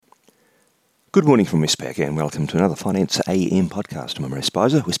Good morning from Westpac and welcome to another Finance AM podcast. I'm Ray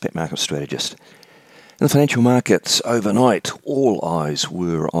Spicer, Westpac Market Strategist. In the financial markets overnight, all eyes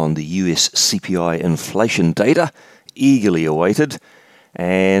were on the US CPI inflation data, eagerly awaited,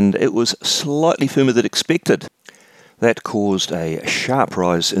 and it was slightly firmer than expected. That caused a sharp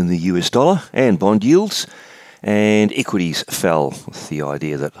rise in the US dollar and bond yields, and equities fell with the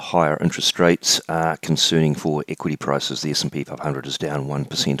idea that higher interest rates are concerning for equity prices. The S&P 500 is down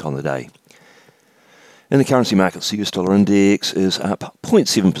 1% on the day. In the currency markets, the US dollar index is up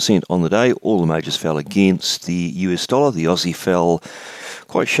 0.7% on the day. All the majors fell against the US dollar. The Aussie fell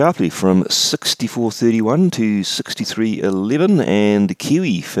quite sharply from 64.31 to 63.11, and the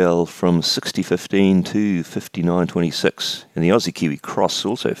Kiwi fell from 60.15 to 59.26. And the Aussie Kiwi cross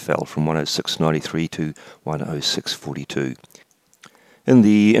also fell from 106.93 to 106.42. In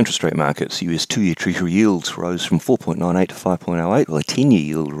the interest rate markets, US 2-year Treasury yields rose from 4.98 to 5.08, while the 10-year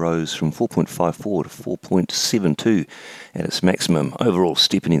yield rose from 4.54 to 4.72 at its maximum, overall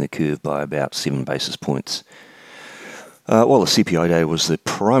steepening the curve by about 7 basis points. While the CPI data was the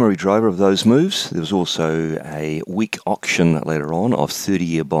primary driver of those moves, there was also a weak auction later on of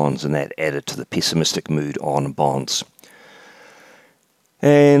 30-year bonds, and that added to the pessimistic mood on bonds.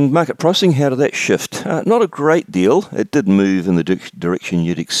 And market pricing, how did that shift? Not a great deal. It did move in the direction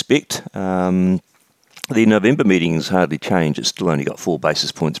you'd expect. The November meetings hardly changed. It's still only got 4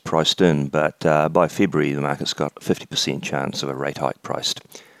 basis points priced in, but by February the market's got a 50% chance of a rate hike priced.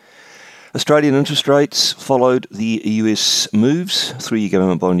 Australian interest rates followed the US moves. 3-year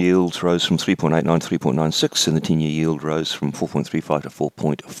government bond yields rose from 3.89 to 3.96, and the 10-year yield rose from 4.35 to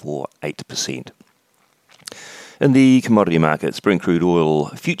 4.48%. In the commodity markets, Brent crude oil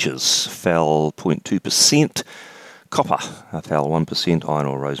futures fell 0.2%, copper fell 1%, iron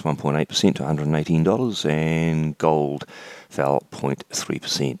ore rose 1.8% to $118, and gold fell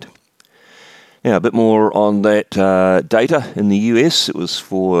 0.3%. Now, a bit more on that data in the US. It was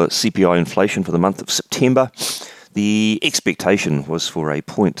for CPI inflation for the month of September. The expectation was for a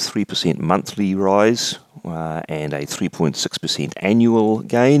 0.3% monthly rise and a 3.6% annual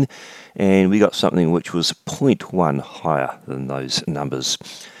gain, and we got something which was 0.1 higher than those numbers.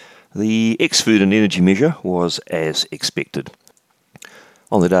 The ex-food and energy measure was as expected.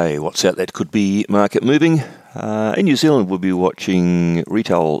 On the day, what's out that could be market moving? In New Zealand, we'll be watching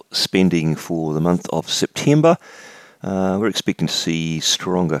retail spending for the month of September. We're expecting to see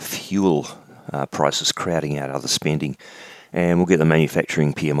stronger fuel prices crowding out other spending. And we'll get the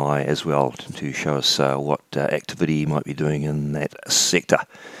manufacturing PMI as well to show us what activity might be doing in that sector.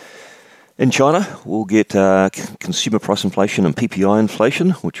 In China, we'll get consumer price inflation and PPI inflation,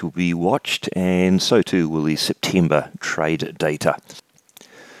 which will be watched, and so too will the September trade data.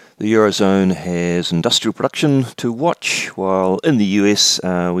 The Eurozone has industrial production to watch, while in the US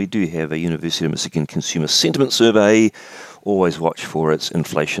we do have a University of Michigan Consumer Sentiment Survey. Always watch for its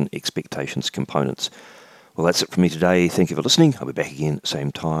inflation expectations components. Well, that's it from me today. Thank you for listening. I'll be back again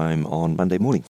same time on Monday morning.